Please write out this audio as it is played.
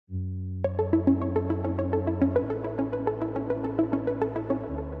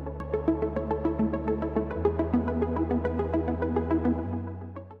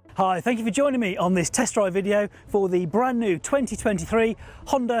Hi, thank you for joining me on this test drive video for the brand new 2023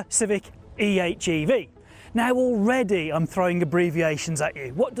 Honda Civic eHEV. Now already I'm throwing abbreviations at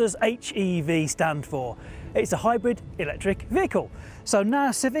you. What does HEV stand for? It's a hybrid electric vehicle. So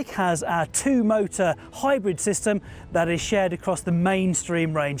now Civic has our two-motor hybrid system that is shared across the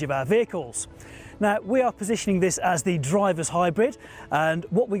mainstream range of our vehicles. Now we are positioning this as the driver's hybrid, and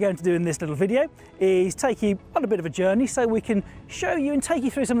what we're going to do in this little video is take you on a bit of a journey so we can show you and take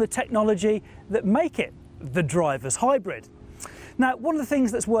you through some of the technology that make it the driver's hybrid. Now, one of the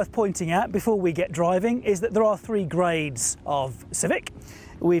things that's worth pointing out before we get driving is that there are three grades of Civic.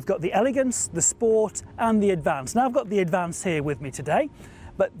 We've got the Elegance, the Sport and the Advance. Now I've got the Advance here with me today,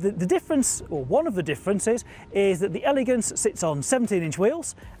 but the difference, or one of the differences, is that the Elegance sits on 17-inch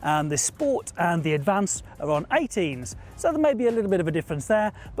wheels and the Sport and the Advance are on 18s. So there may be a little bit of a difference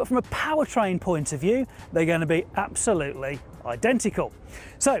there, but from a powertrain point of view, they're going to be absolutely identical.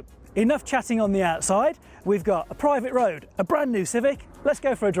 So enough chatting on the outside. We've got a private road, a brand new Civic. Let's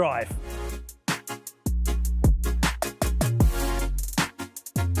go for a drive.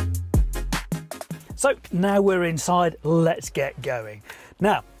 So now we're inside, let's get going.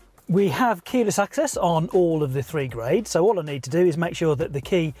 Now, we have keyless access on all of the three grades, so all I need to do is make sure that the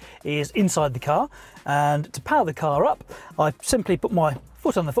key is inside the car, and to power the car up, I simply put my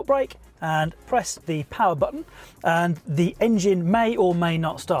foot on the foot brake and press the power button, and the engine may or may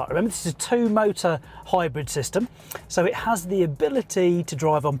not start. Remember, this is a two-motor hybrid system, so it has the ability to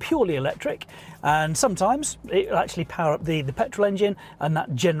drive on purely electric, and sometimes it will actually power up the petrol engine and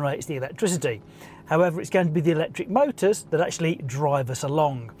that generates the electricity. However, it's going to be the electric motors that actually drive us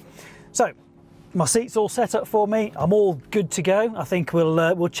along. So my seat's all set up for me. I'm all good to go. I think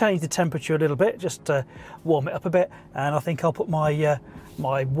we'll change the temperature a little bit just to warm it up a bit, and I think I'll put my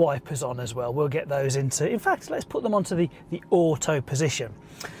my wipers on as well. We'll get those into, in fact, let's put them onto the auto position.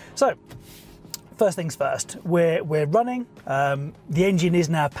 So first things first, we're running. The engine is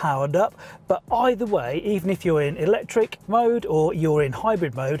now powered up, but either way, even if you're in electric mode or you're in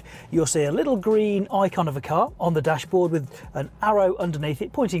hybrid mode, you'll see a little green icon of a car on the dashboard with an arrow underneath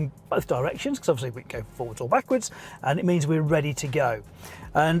it pointing both directions, because obviously we can go forwards or backwards, and it means we're ready to go.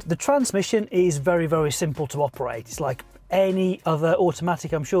 And the transmission is very, very simple to operate. It's like any other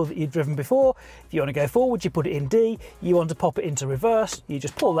automatic I'm sure that you've driven before. If you want to go forward, you put it in D. You want to pop it into reverse, you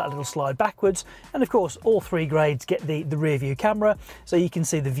just pull that little slide backwards. And of course, all three grades get the rear view camera, so you can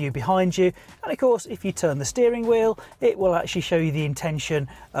see the view behind you. And of course, if you turn the steering wheel, it will actually show you the intention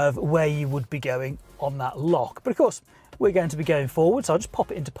of where you would be going on that lock. But of course, we're going to be going forward, so I'll just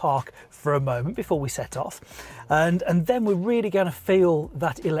pop it into park for a moment before we set off. And then we're really going to feel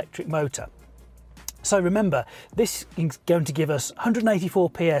that electric motor. So remember, this is going to give us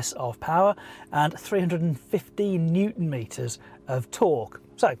 184 PS of power and 315 Newton meters of torque.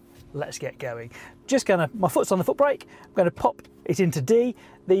 So let's get going. My foot's on the foot brake, I'm going to pop it into D.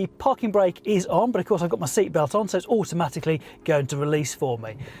 The parking brake is on, but of course I've got my seat belt on, so it's automatically going to release for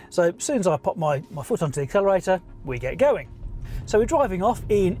me. So as soon as I pop my foot onto the accelerator, we get going. So we're driving off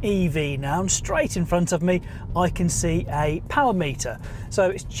in EV now, and straight in front of me I can see a power meter. So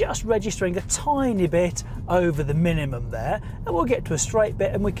it's just registering a tiny bit over the minimum there, and we'll get to a straight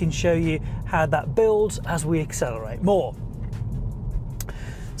bit and we can show you how that builds as we accelerate more.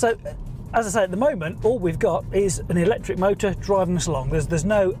 So as I say, at the moment all we've got is an electric motor driving us along. There's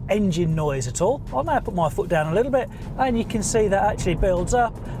no engine noise at all. I'll now put my foot down a little bit and you can see that actually builds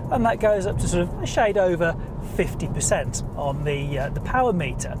up, and that goes up to sort of a shade over 50% on the power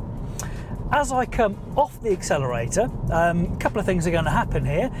meter. As I come off the accelerator, a couple of things are going to happen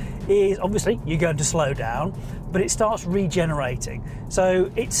here. Is obviously you're going to slow down, but it starts regenerating.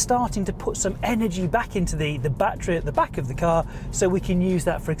 So it's starting to put some energy back into the battery at the back of the car, so we can use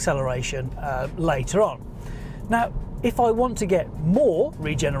that for acceleration later on. Now, if I want to get more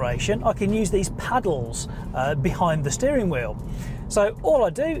regeneration, I can use these paddles behind the steering wheel. So all I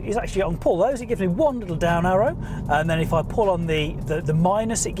do is actually I can pull those, it gives me one little down arrow, and then if I pull on the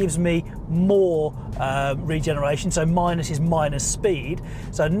minus, it gives me more regeneration, so minus is minus speed.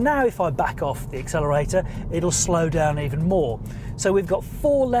 So now if I back off the accelerator, it'll slow down even more. So we've got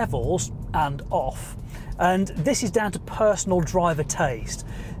 4 levels and off. And this is down to personal driver taste.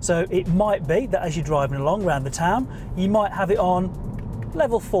 So it might be that as you're driving along around the town, you might have it on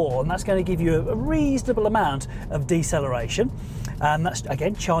level 4, and that's going to give you a reasonable amount of deceleration. And that's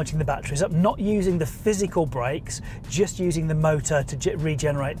again charging the batteries up, not using the physical brakes, just using the motor to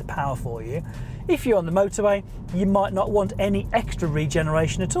regenerate the power for you. If you're on the motorway, you might not want any extra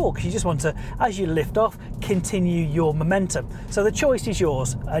regeneration at all, because you just want to, as you lift off, continue your momentum. So the choice is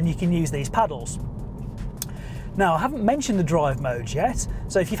yours, and you can use these paddles. Now, I haven't mentioned the drive modes yet,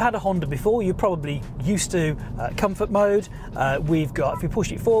 so if you've had a Honda before, you're probably used to comfort mode. We've got, if we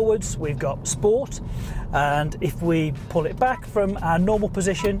push it forwards, we've got sport, and if we pull it back from our normal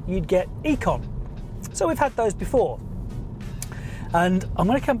position, you'd get econ. So we've had those before. And I'm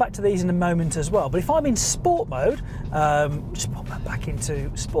going to come back to these in a moment as well, but if I'm in sport mode, just pop that back into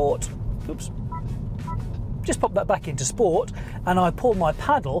sport, oops. Just pop that back into sport and I pull my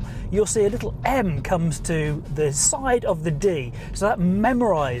paddle, you'll see a little M comes to the side of the D. So that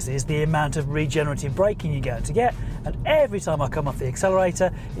memorises the amount of regenerative braking you're going to get, and every time I come off the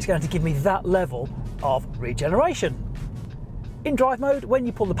accelerator, it's going to give me that level of regeneration. In drive mode, when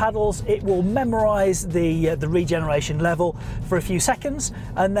you pull the paddles, it will memorise the regeneration level for a few seconds,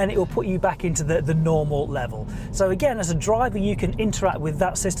 and then it will put you back into the normal level. So again, as a driver, you can interact with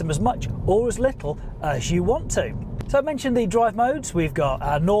that system as much or as little as you want to. So I mentioned the drive modes. We've got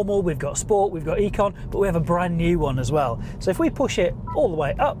our normal, we've got sport, we've got econ, but we have a brand new one as well. So if we push it all the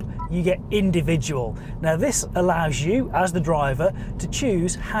way up, you get individual. Now this allows you, as the driver, to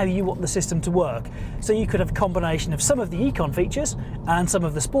choose how you want the system to work. So you could have a combination of some of the econ features and some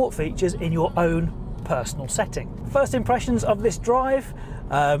of the sport features in your own personal setting. First impressions of this drive,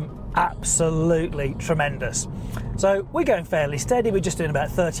 absolutely tremendous. So we're going fairly steady, we're just doing about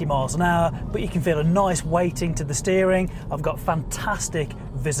 30 miles an hour, but you can feel a nice weighting to the steering. I've got fantastic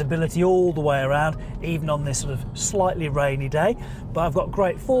visibility all the way around, even on this sort of slightly rainy day, but I've got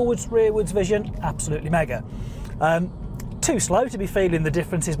great forwards, rearwards vision, absolutely mega. Too slow to be feeling the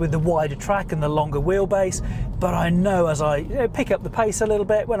differences with the wider track and the longer wheelbase, but I know as I pick up the pace a little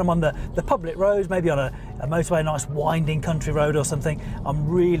bit, when I'm on the public roads, maybe on a motorway, a nice winding country road or something, I'm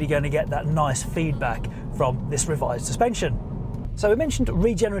really going to get that nice feedback from this revised suspension. So we mentioned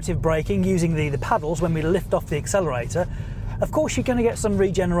regenerative braking using the paddles when we lift off the accelerator. Of course, you're going to get some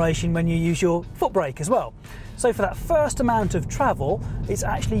regeneration when you use your foot brake as well. So for that first amount of travel, it's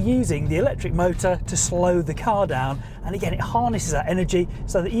actually using the electric motor to slow the car down, and again it harnesses that energy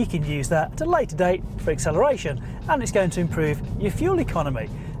so that you can use that at a later date for acceleration, and it's going to improve your fuel economy.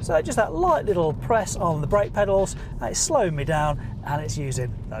 So just that light little press on the brake pedals, it's slowing me down, and it's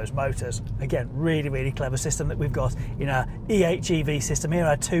using those motors. Again, really clever system that we've got in our eHEV system here,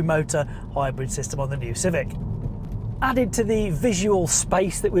 our 2-motor hybrid system on the new Civic. Added to the visual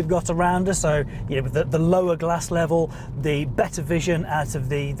space that we've got around us, so with the lower glass level, the better vision out of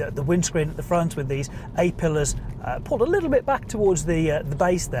the windscreen at the front with these A-pillars pulled a little bit back towards the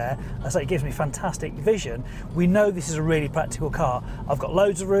base there, so it gives me fantastic vision. We know this is a really practical car. I've got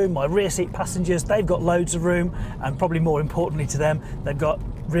loads of room, my rear seat passengers, they've got loads of room, and probably more importantly to them, they've got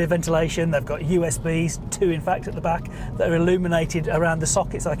rear ventilation, they've got USBs, 2 in fact at the back, that are illuminated around the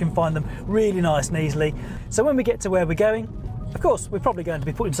socket so I can find them really nice and easily. So when we get to where we're going, of course we're probably going to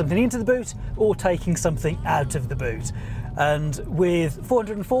be putting something into the boot or taking something out of the boot. And with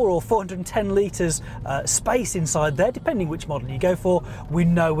 404 or 410 litres space inside there, depending which model you go for, we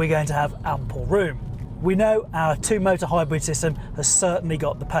know we're going to have ample room. We know our 2-motor hybrid system has certainly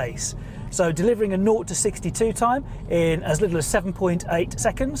got the pace. So delivering a 0 to 62 time in as little as 7.8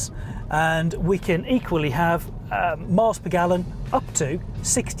 seconds, and we can equally have miles per gallon up to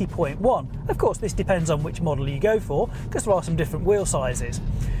 60.1. Of course, this depends on which model you go for, because there are some different wheel sizes.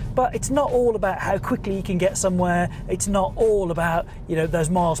 But it's not all about how quickly you can get somewhere. It's not all about those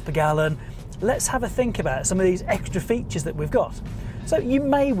miles per gallon. Let's have a think about some of these extra features that we've got. So you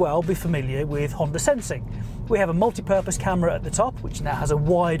may well be familiar with Honda Sensing. We have a multi-purpose camera at the top, which now has a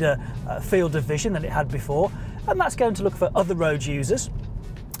wider field of vision than it had before, and that's going to look for other road users.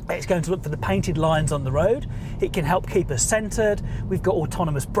 It's going to look for the painted lines on the road. It can help keep us centred. We've got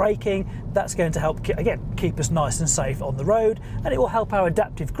autonomous braking. That's going to help, again, keep us nice and safe on the road. And it will help our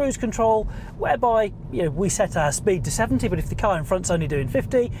adaptive cruise control, whereby we set our speed to 70, but if the car in front's only doing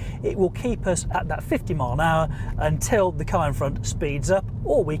 50, it will keep us at that 50 mile an hour until the car in front speeds up,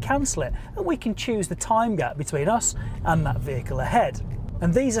 or we cancel it. And we can choose the time gap between us and that vehicle ahead.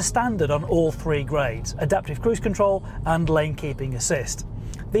 And these are standard on all 3 grades: adaptive cruise control and lane keeping assist.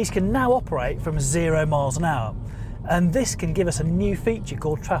 These can now operate from 0 miles an hour, and this can give us a new feature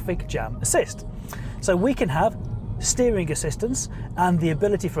called traffic jam assist. So we can have steering assistance and the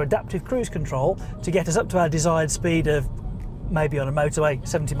ability for adaptive cruise control to get us up to our desired speed of, maybe on a motorway,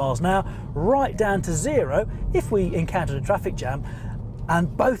 70 miles an hour, right down to 0 if we encountered a traffic jam,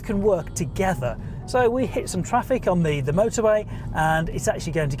 and both can work together. So we hit some traffic on the motorway, and it's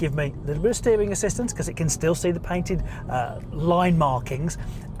actually going to give me a little bit of steering assistance because it can still see the painted line markings,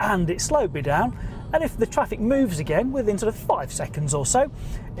 and it slowed me down. And if the traffic moves again within sort of 5 seconds or so,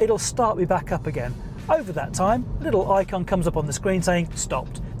 it'll start me back up again. Over that time, a little icon comes up on the screen saying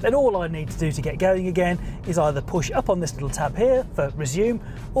stopped. then all I need to do to get going again is either push up on this little tab here for resume,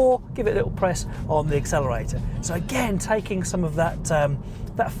 or give it a little press on the accelerator. So again, taking some of that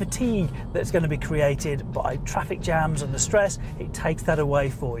that fatigue that's going to be created by traffic jams and the stress, it takes that away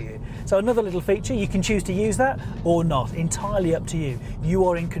for you. So another little feature, you can choose to use that or not, entirely up to you. You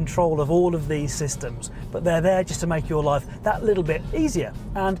are in control of all of these systems, but they're there just to make your life that little bit easier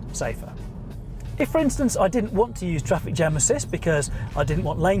and safer. If, for instance, I didn't want to use traffic jam assist because I didn't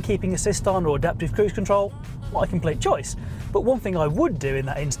want lane keeping assist on or adaptive cruise control, my complete choice. But one thing I would do in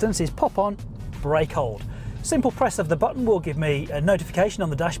that instance is pop on brake hold. Simple press of the button will give me a notification on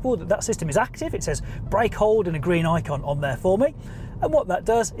the dashboard that that system is active. It says brake hold and a green icon on there for me. And what that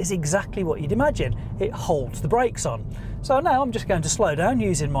does is exactly what you'd imagine. It holds the brakes on. So now I'm just going to slow down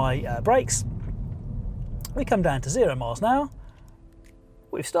using my brakes. We come down to 0 miles an hour.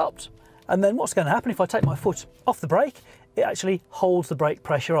 We've stopped. And then what's going to happen if I take my foot off the brake? It actually holds the brake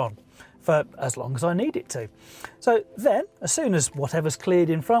pressure on for as long as I need it to. So then, as soon as whatever's cleared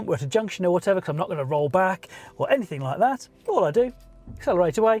in front, we're at a junction or whatever, because I'm not going to roll back or anything like that, all I do,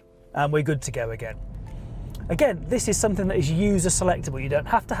 accelerate away, and we're good to go again. Again, this is something that is user selectable. You don't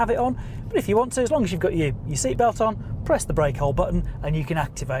have to have it on, but if you want to, as long as you've got your seatbelt on, press the brake hold button and you can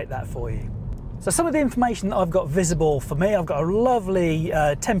activate that for you. So some of the information that I've got visible for me, I've got a lovely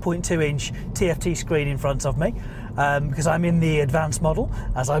 10.2 inch TFT screen in front of me, because I'm in the advanced model,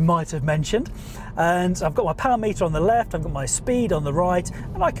 as I might have mentioned. And I've got my power meter on the left, I've got my speed on the right,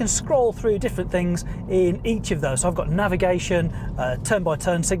 and I can scroll through different things in each of those. So I've got navigation,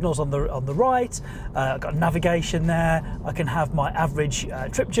 turn-by-turn signals on the right, I've got navigation there, I can have my average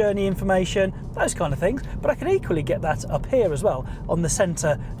trip journey information, those kind of things, but I can equally get that up here as well on the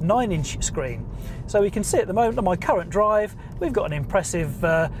centre 9-inch screen. So we can see at the moment on my current drive, we've got an impressive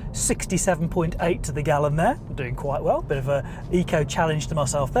 67.8 to the gallon there. I'm doing quite well, bit of a eco challenge to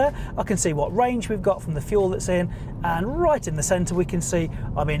myself there. I can see what range we've got from the fuel that's in, and right in the centre we can see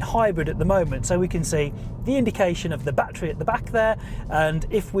I'm in hybrid at the moment, so we can see the indication of the battery at the back there, and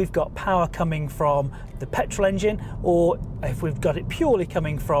if we've got power coming from the petrol engine or if we've got it purely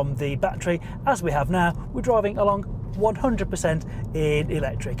coming from the battery, as we have now, we're driving along 100% in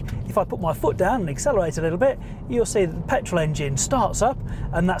electric. If I put my foot down and accelerate a little bit, you'll see that the petrol engine starts up,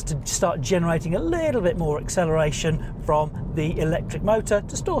 and that's to start generating a little bit more acceleration from the electric motor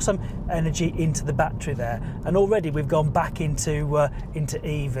to store some energy into the battery there. And already we've gone back into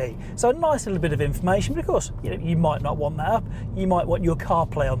EV. So a nice little bit of information, but of course, you might not want that up. You might want your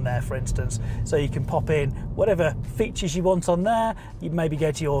CarPlay on there, for instance, so you can pop in whatever features you want on there. You maybe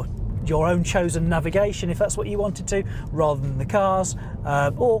go to your own chosen navigation if that's what you wanted to, rather than the cars,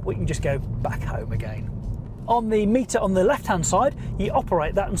 or we can just go back home again. On the meter on the left hand side, you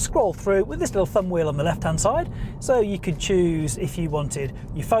operate that and scroll through with this little thumb wheel on the left hand side. So you could choose if you wanted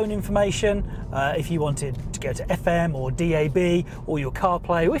your phone information, if you wanted to go to FM or DAB, or your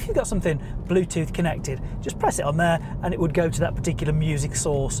CarPlay, or if you've got something Bluetooth connected, just press it on there and it would go to that particular music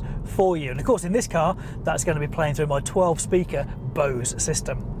source for you. And of course in this car, that's going to be playing through my 12 speaker Bose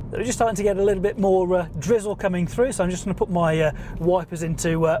system. They're just starting to get a little bit more drizzle coming through, so I'm just going to put my wipers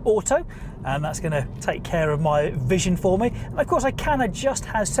into auto, and that's going to take care of my vision for me. And of course I can adjust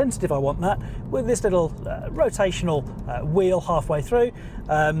how sensitive I want that with this little rotational wheel halfway through.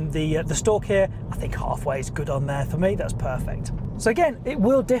 The stalk here, I think halfway is good on there for me, that's perfect. So again, it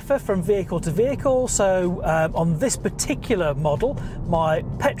will differ from vehicle to vehicle. So on this particular model, my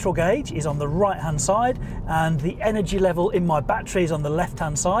petrol gauge is on the right hand side and the energy level in my battery is on the left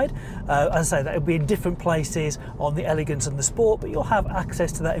hand side. As I say, that will be in different places on the Elegance and the Sport, but you'll have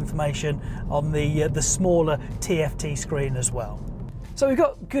access to that information on the smaller TFT screen as well. So we've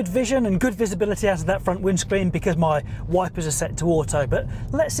got good vision and good visibility out of that front windscreen because my wipers are set to auto, but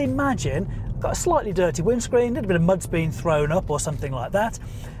let's imagine I've got a slightly dirty windscreen, a little bit of mud's been thrown up or something like that.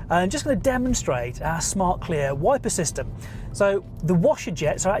 And I'm just going to demonstrate our Smart Clear wiper system. So the washer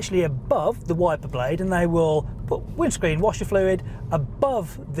jets are actually above the wiper blade, and they will put windscreen washer fluid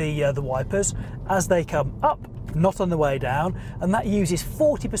above the wipers as they come up, not on the way down, and that uses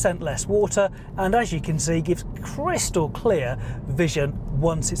 40% less water, and as you can see gives crystal clear vision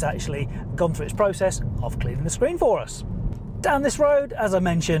once it's actually gone through its process of cleaning the screen for us. Down this road, as I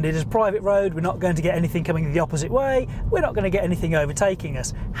mentioned, it is a private road. We're not going to get anything coming the opposite way. We're not going to get anything overtaking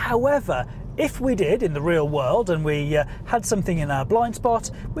us. However, if we did in the real world and we had something in our blind spot,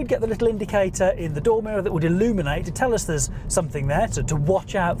 we'd get the little indicator in the door mirror that would illuminate to tell us there's something there, to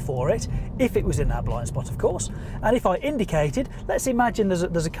watch out for it, if it was in our blind spot, of course. And if I indicated, let's imagine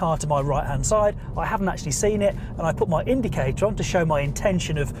there's a car to my right hand side, I haven't actually seen it, and I put my indicator on to show my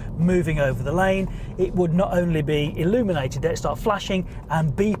intention of moving over the lane, it would not only be illuminated, it'd start flashing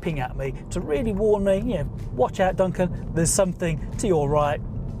and beeping at me to really warn me, you know, watch out Duncan, there's something to your right,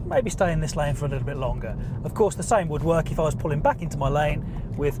 maybe stay in this lane for a little bit longer. Of course, the same would work if I was pulling back into my lane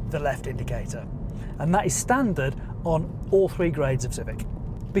with the left indicator. And that is standard on all 3 grades of Civic.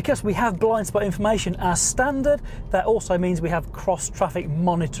 Because we have blind spot information as standard, that also means we have cross traffic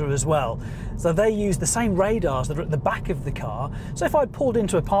monitor as well. So they use the same radars that are at the back of the car. So if I pulled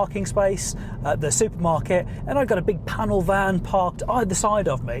into a parking space at the supermarket and I've got a big panel van parked either side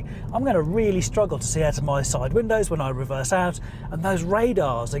of me, I'm going to really struggle to see out of my side windows when I reverse out, and those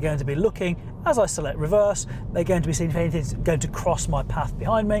radars are going to be looking as I select reverse. They're going to be seeing if anything's going to cross my path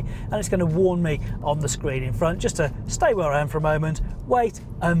behind me, and it's going to warn me on the screen in front just to stay where I am for a moment, wait,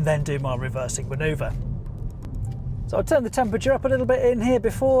 and then do my reversing manoeuvre. So I turned the temperature up a little bit in here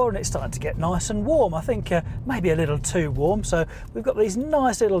before, and it's starting to get nice and warm. I think maybe a little too warm. So we've got these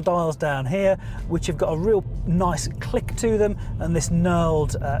nice little dials down here, which have got a real nice click to them, and this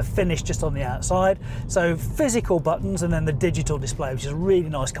knurled finish just on the outside. So physical buttons and then the digital display, which is a really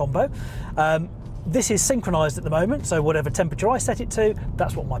nice combo. This is synchronized at the moment, so whatever temperature I set it to,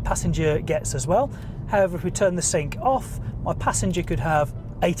 that's what my passenger gets as well. However, if we turn the sync off, my passenger could have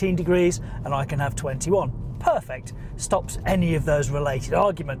 18 degrees and I can have 21. Perfect, stops any of those related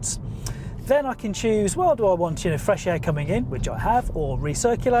arguments. Then I can choose, well, do I want, you know, fresh air coming in, which I have, or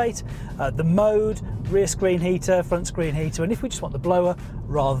recirculate, the mode, rear screen heater, front screen heater, and if we just want the blower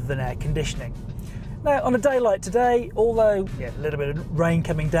rather than air conditioning. Now, on a day like today, although a little bit of rain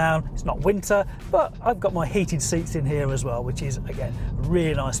coming down, it's not winter, but I've got my heated seats in here as well, which is, again, a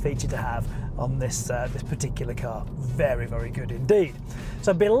really nice feature to have on this particular car. Very, very good indeed.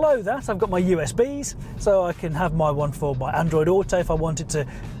 So below that, I've got my USBs, so I can have my one for my Android Auto if I wanted to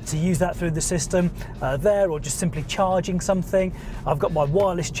use that through the system there, or just simply charging something. I've got my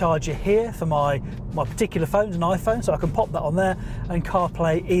wireless charger here for my particular phone, an iPhone, so I can pop that on there, and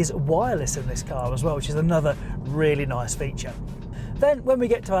CarPlay is wireless in this car as well, which is another really nice feature. Then when we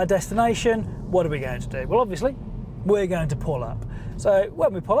get to our destination, what are we going to do? Well, obviously, we're going to pull up. So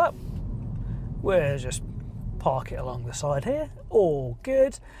when we pull up, we'll just park it along the side here, all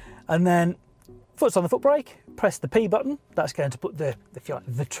good. And then foot's on the foot brake, press the P button, that's going to put the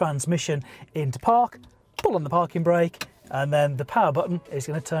transmission into park, pull on the parking brake, and then the power button is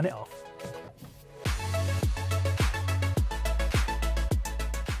going to turn it off.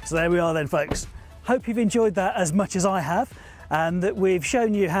 So there we are then, folks. Hope you've enjoyed that as much as I have, and that we've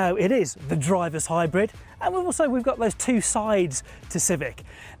shown you how it is the driver's hybrid, and we've got those 2 sides to Civic.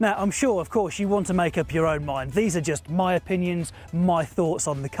 Now, I'm sure, of course, you want to make up your own mind. These are just my opinions, my thoughts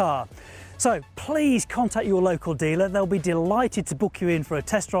on the car. So please contact your local dealer. They'll be delighted to book you in for a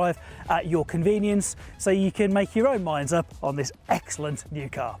test drive at your convenience, so you can make your own minds up on this excellent new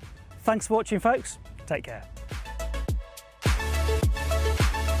car. Thanks for watching, folks. Take care.